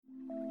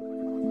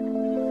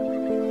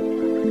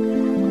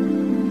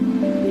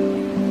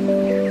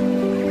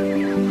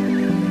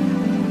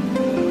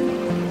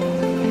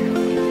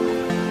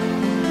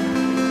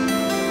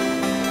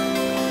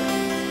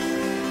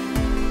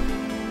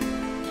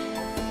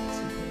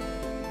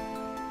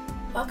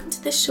Welcome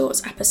to this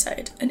short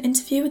episode, an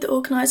interview with the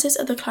organisers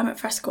of the Climate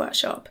Fresk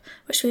workshop,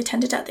 which we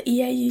attended at the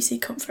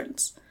EAUC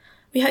conference.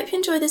 We hope you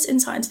enjoy this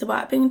insight into the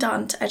work being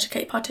done to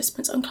educate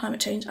participants on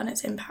climate change and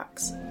its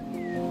impacts.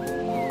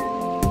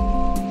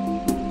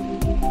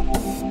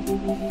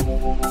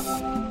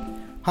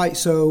 Hi,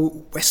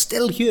 so we're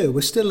still here.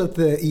 We're still at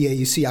the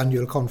EAUC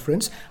annual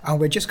conference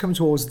and we're just coming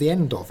towards the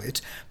end of it.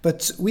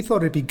 But we thought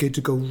it'd be good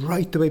to go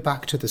right the way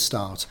back to the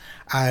start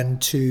and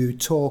to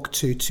talk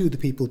to two of the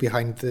people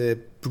behind the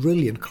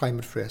brilliant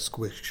Climate Fresk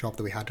workshop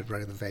that we had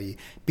right at the very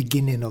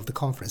beginning of the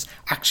conference.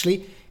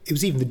 Actually, it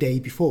was even the day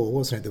before,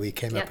 wasn't it, that we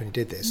came up and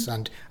did this?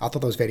 And I thought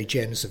that was very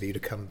generous of you to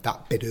come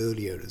that bit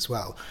earlier as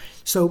well.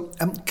 So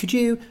could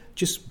you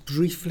just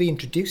briefly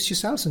introduce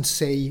yourselves and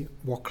say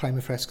what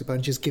Climate Fresk is about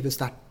and just give us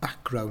that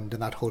background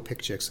and that whole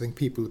picture, because I think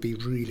people would be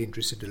really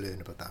interested to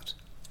learn about that.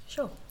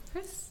 Sure.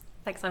 Chris?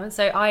 Thanks, Simon.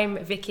 So I'm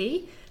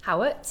Vicky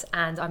Howard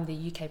and I'm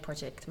the UK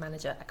project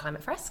manager at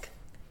Climate Fresk.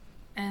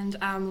 And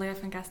I'm Leah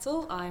van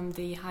Gastel. I'm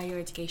the higher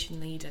education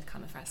lead at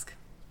Climate Fresk.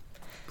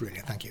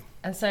 Brilliant, thank you.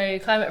 And so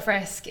Climate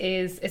Fresk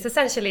it's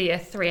essentially a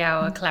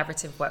 3-hour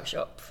collaborative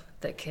workshop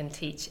that can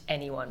teach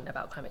anyone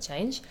about climate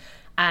change.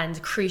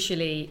 And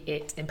crucially,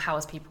 it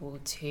empowers people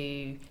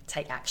to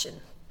take action.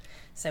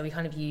 So we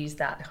kind of use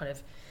that kind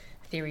of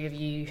theory of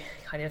you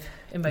kind of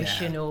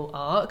emotional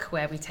arc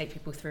where we take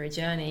people through a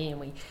journey and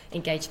we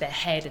engage their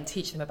head and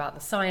teach them about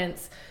the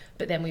science,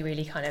 but then we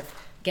really kind of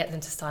get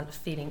them to start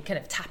feeling, kind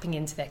of tapping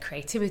into their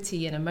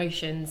creativity and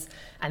emotions,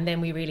 and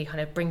then we really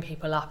kind of bring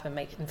people up and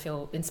make them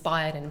feel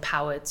inspired and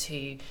empowered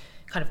to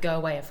kind of go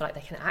away and feel like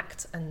they can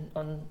act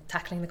on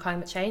tackling the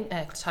climate change,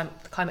 the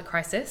climate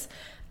crisis,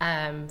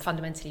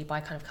 fundamentally by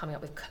kind of coming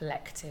up with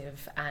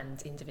collective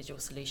and individual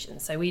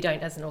solutions. So we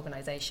don't, as an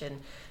organisation,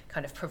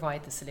 kind of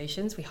provide the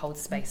solutions. We hold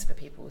space for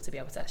people to be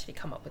able to actually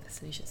come up with the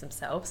solutions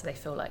themselves, so they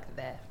feel like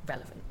they're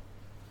relevant.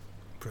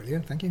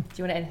 Brilliant, thank you. Do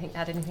you want to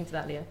add anything to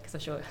that, Leah? Because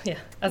I'm sure,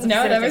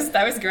 No,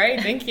 that was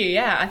great. Thank you.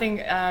 Yeah, I think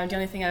the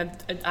only thing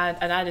I'd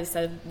add is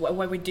that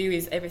what we do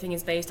is everything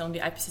is based on the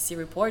IPCC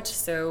report.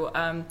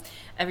 So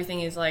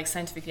everything is like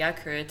scientifically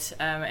accurate,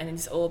 and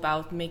it's all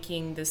about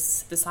making the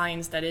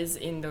science that is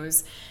in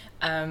those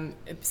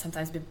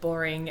sometimes a bit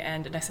boring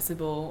and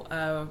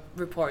inaccessible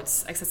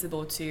reports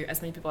accessible to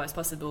as many people as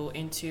possible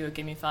into a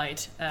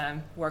gamified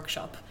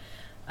workshop.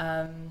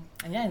 And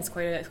yeah, it's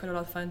quite a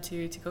lot of fun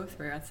to go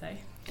through, I'd say.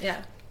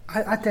 Yeah,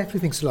 I definitely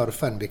think it's a lot of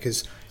fun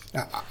because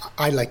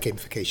I like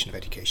gamification of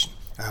education.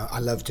 I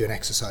love doing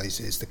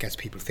exercises that gets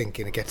people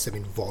thinking and gets them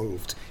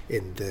involved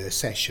in the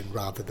session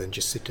rather than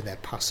just sitting there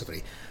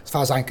passively. As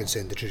far as I'm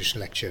concerned, the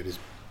traditional lecture is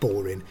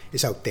boring,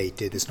 it's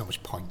outdated, there's not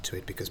much point to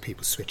it because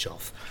people switch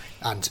off.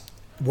 And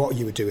what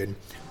you were doing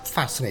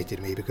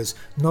fascinated me because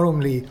not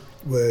only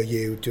were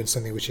you doing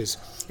something which is,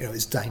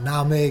 is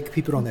dynamic,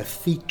 people are on their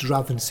feet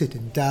rather than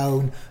sitting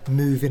down,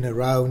 moving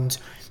around.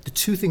 The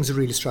two things that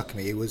really struck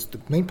me was the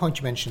main point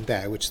you mentioned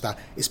there, which is that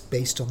it's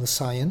based on the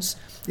science.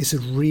 It's a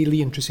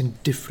really interesting,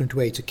 different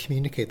way to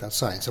communicate that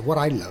science. And what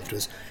I loved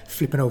was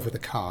flipping over the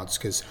cards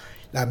because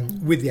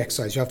with the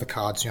exercise, you have the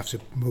cards and you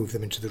have to move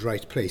them into the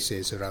right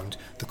places around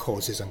the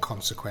causes and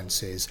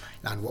consequences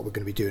and what we're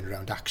going to be doing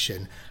around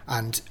action.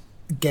 And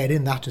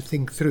getting that to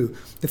think through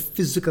the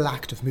physical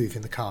act of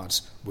moving the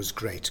cards was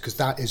great because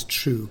that is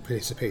true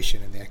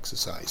participation in the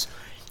exercise.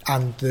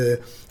 And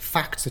the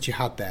facts that you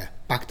had there,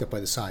 backed up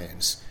by the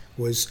science,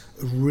 was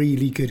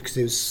really good because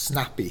it was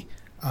snappy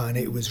and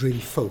it was really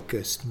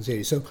focused.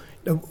 So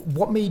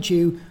what made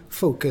you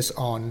focus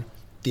on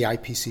the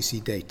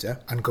IPCC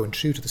data and going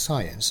true to the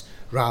science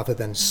rather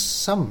than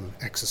some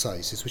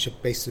exercises which are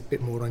based a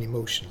bit more on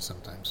emotion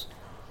sometimes?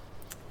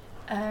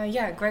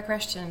 Great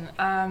question.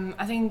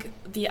 I think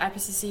the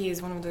IPCC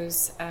is one of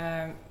those,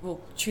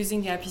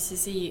 choosing the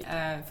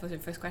IPCC for the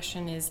first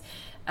question is,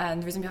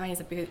 and the reason behind it is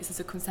that it's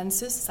a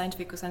consensus,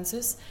 scientific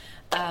consensus.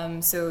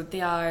 So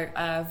they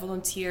are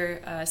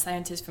volunteer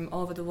scientists from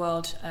all over the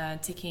world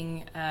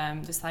taking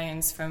the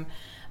science from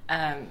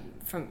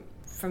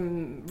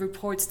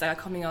reports that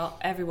are coming out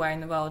everywhere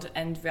in the world,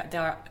 and they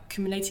are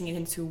accumulating it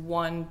into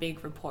one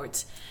big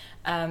report.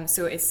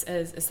 So it's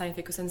a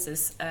scientific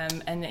consensus,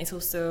 and it's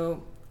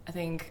also, I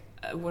think,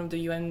 one of the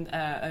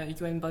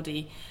UN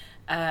body,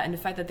 and the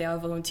fact that they are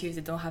volunteers,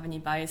 they don't have any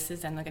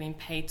biases, they're not getting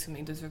paid to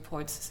make those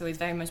reports. So it's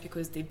very much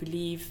because they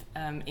believe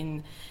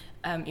in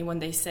what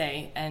they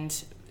say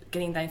and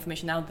getting that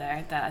information out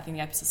there. That I think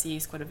the IPCC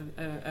is quite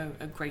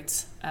a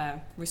great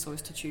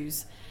resource to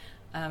choose.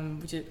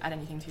 Would you add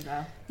anything to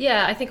that?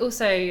 Yeah, I think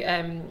also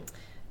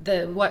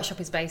the workshop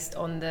is based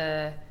on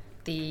the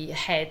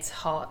head,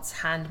 heart,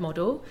 hand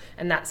model,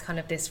 and that's kind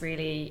of this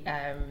really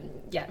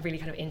really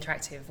kind of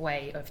interactive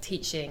way of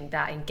teaching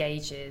that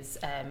engages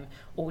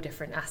all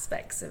different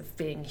aspects of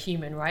being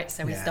human, right?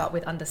 So we start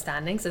with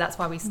understanding, so that's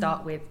why we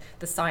start with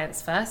the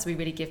science first. We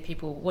really give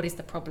people what is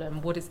the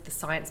problem, what is the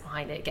science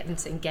behind it, get them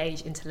to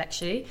engage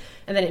intellectually,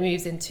 and then it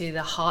moves into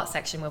the heart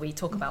section where we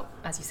talk about,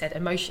 as you said,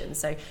 emotions.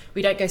 So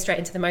we don't go straight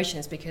into the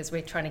emotions because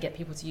we're trying to get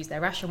people to use their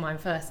rational mind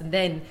first, and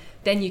then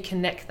you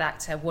connect that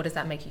to what does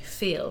that make you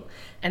feel,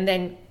 and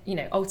then,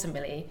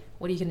 ultimately,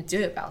 what are you going to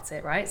do about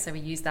it, right? So we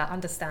use that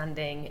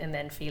understanding and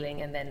then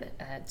feeling and then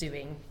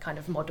doing kind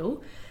of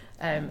model.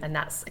 And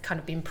that's kind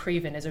of been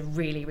proven as a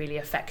really, really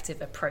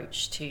effective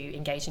approach to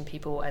engaging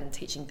people and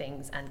teaching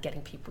things and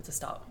getting people to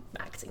start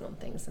acting on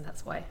things. And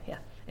that's why,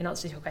 in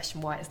answer to your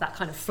question, why it's that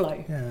kind of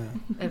flow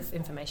of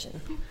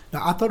information.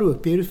 Now, I thought it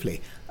worked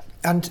beautifully.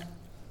 And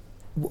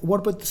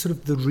what about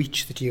the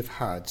reach that you've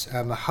had?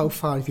 How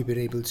far have you been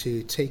able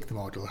to take the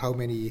model? How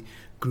many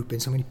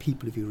groupings, how many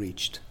people have you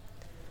reached?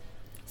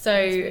 So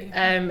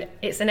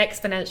it's an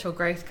exponential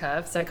growth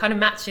curve. So it kind of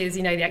matches,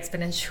 the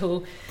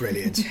exponential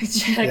brilliant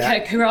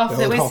graph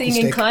that we're seeing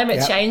in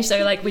climate change. So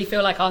we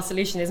feel like our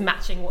solution is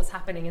matching what's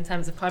happening in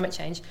terms of climate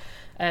change,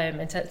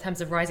 in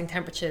terms of rising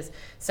temperatures.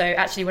 So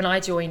actually, when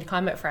I joined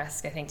Climate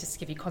Fresk, I think just to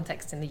give you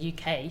context in the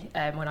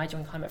UK, when I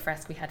joined Climate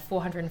Fresk, we had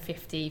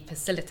 450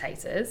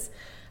 facilitators.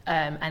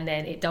 And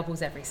then it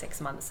doubles every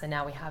 6 months. So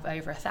now we have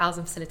over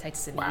 1,000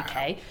 facilitators in the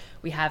UK.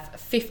 We have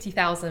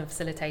 50,000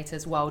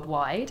 facilitators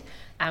worldwide.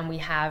 And we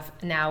have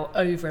now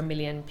over 1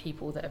 million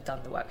people that have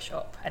done the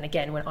workshop. And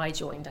again, when I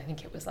joined, I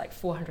think it was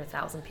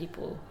 400,000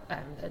 people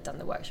that had done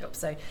the workshop.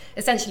 So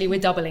essentially, we're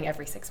doubling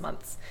every 6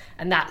 months.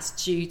 And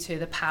that's due to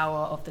the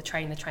power of the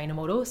train-the-trainer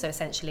model. So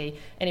essentially,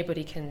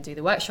 anybody can do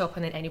the workshop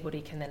and then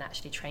anybody can then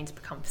actually train to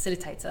become a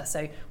facilitator.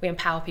 So we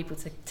empower people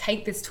to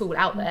take this tool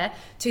out there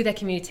to their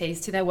communities,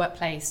 to their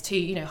workplace,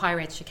 to higher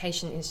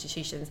education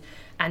institutions,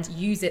 and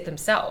use it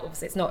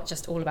themselves. It's not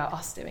just all about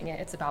us doing it,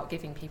 it's about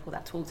giving people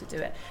that tool to do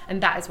it.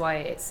 And that is why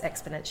it's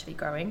exponentially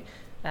growing.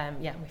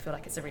 We feel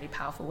like it's a really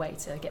powerful way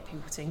to get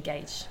people to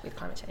engage with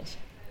climate change.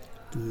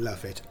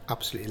 Love it,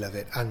 absolutely love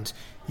it. And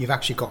you've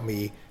actually got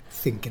me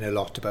thinking a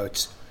lot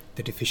about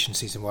the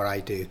deficiencies in what I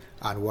do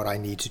and what I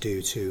need to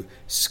do to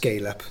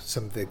scale up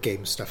some of the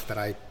game stuff that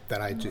I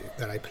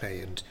play,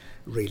 and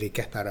really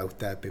get that out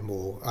there a bit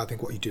more. I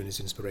think what you're doing is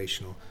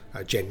inspirational.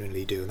 I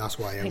genuinely do, and that's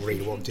why I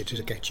really wanted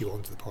to get you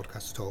onto the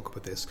podcast to talk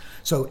about this.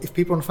 So if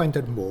people want to find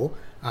out more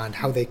and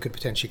how they could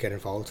potentially get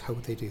involved, how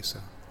would they do so?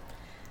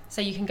 So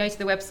you can go to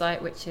the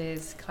website, which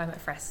is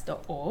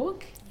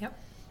climatefresk.org. Yep.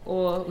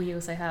 Or we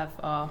also have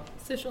our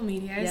social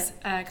medias,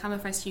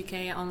 Climate Fresk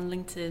UK on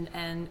LinkedIn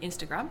and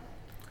Instagram.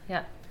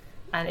 Yeah.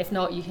 And if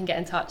not, you can get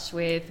in touch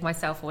with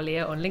myself or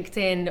Leah on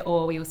LinkedIn,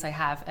 or we also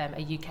have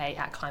a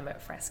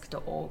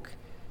uk@climatefresk.org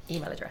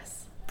email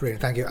address.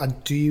 Brilliant, thank you.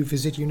 And do you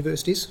visit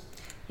universities?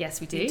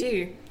 Yes, we do. We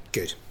do.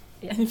 Good.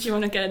 Yeah. And if you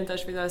want to get in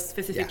touch with us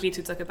specifically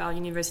to talk about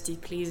university,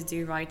 please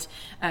do write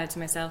to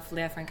myself,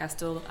 Leah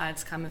Francastel at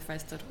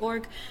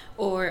climatefresk.org,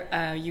 or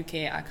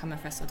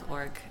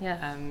uk@climatefresk.org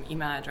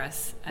email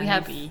address. We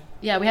have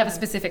a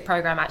specific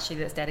program actually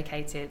that's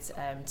dedicated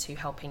to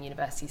helping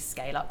universities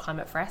scale up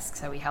Climate Fresk.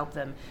 So we help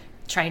them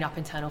train up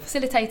internal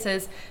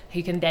facilitators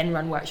who can then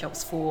run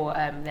workshops for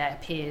their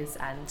peers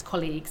and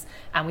colleagues,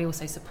 and we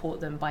also support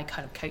them by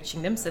kind of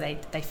coaching them, so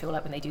they feel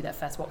like when they do their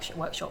first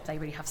workshop they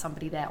really have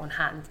somebody there on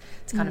hand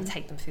to kind of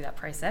take them through that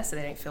process, so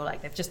they don't feel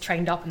like they've just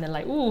trained up and they're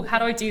like, oh, how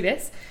do I do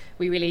this?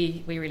 We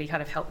really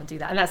kind of help them do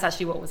that. And that's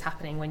actually what was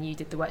happening when you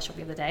did the workshop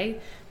the other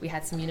day. We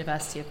had some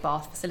University of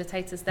Bath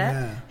facilitators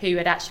there who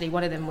had actually,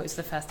 one of them was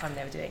the first time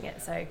they were doing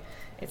it, so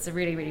it's a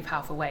really, really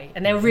powerful way.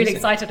 And they were really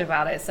excited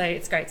about it. So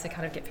it's great to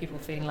kind of get people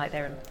feeling like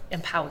they're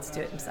empowered to do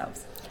it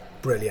themselves.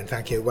 Brilliant,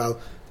 thank you. Well,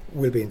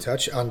 we'll be in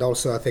touch. And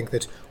also I think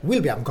that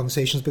we'll be having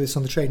conversations with this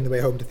on the train on the way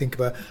home to think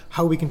about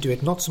how we can do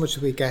it. Not so much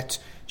that we get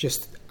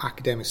just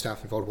academic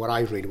staff involved. What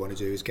I really want to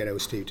do is get our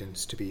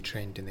students to be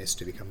trained in this,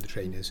 to become the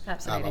trainers.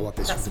 Absolutely. I want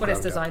this that's what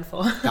it's designed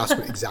for. That's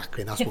what,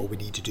 exactly. And that's what we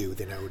need to do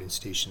within our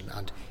institution.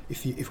 And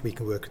if we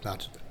can work with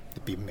that,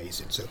 it'd be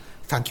amazing. So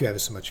thank you ever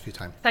so much for your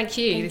time. Thank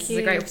you. This is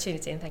a great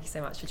opportunity, and thank you so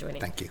much for joining.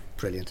 Thank you.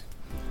 Brilliant.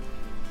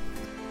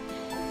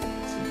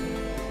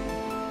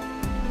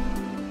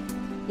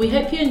 We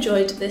hope you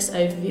enjoyed this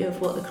overview of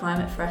what the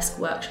Climate Fresk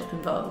workshop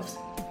involves.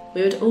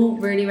 We would all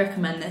really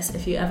recommend this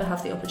if you ever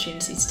have the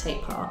opportunity to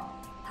take part.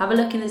 Have a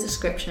look in the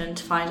description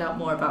to find out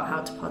more about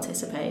how to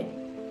participate.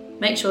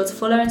 Make sure to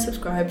follow and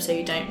subscribe so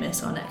you don't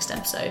miss our next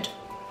episode.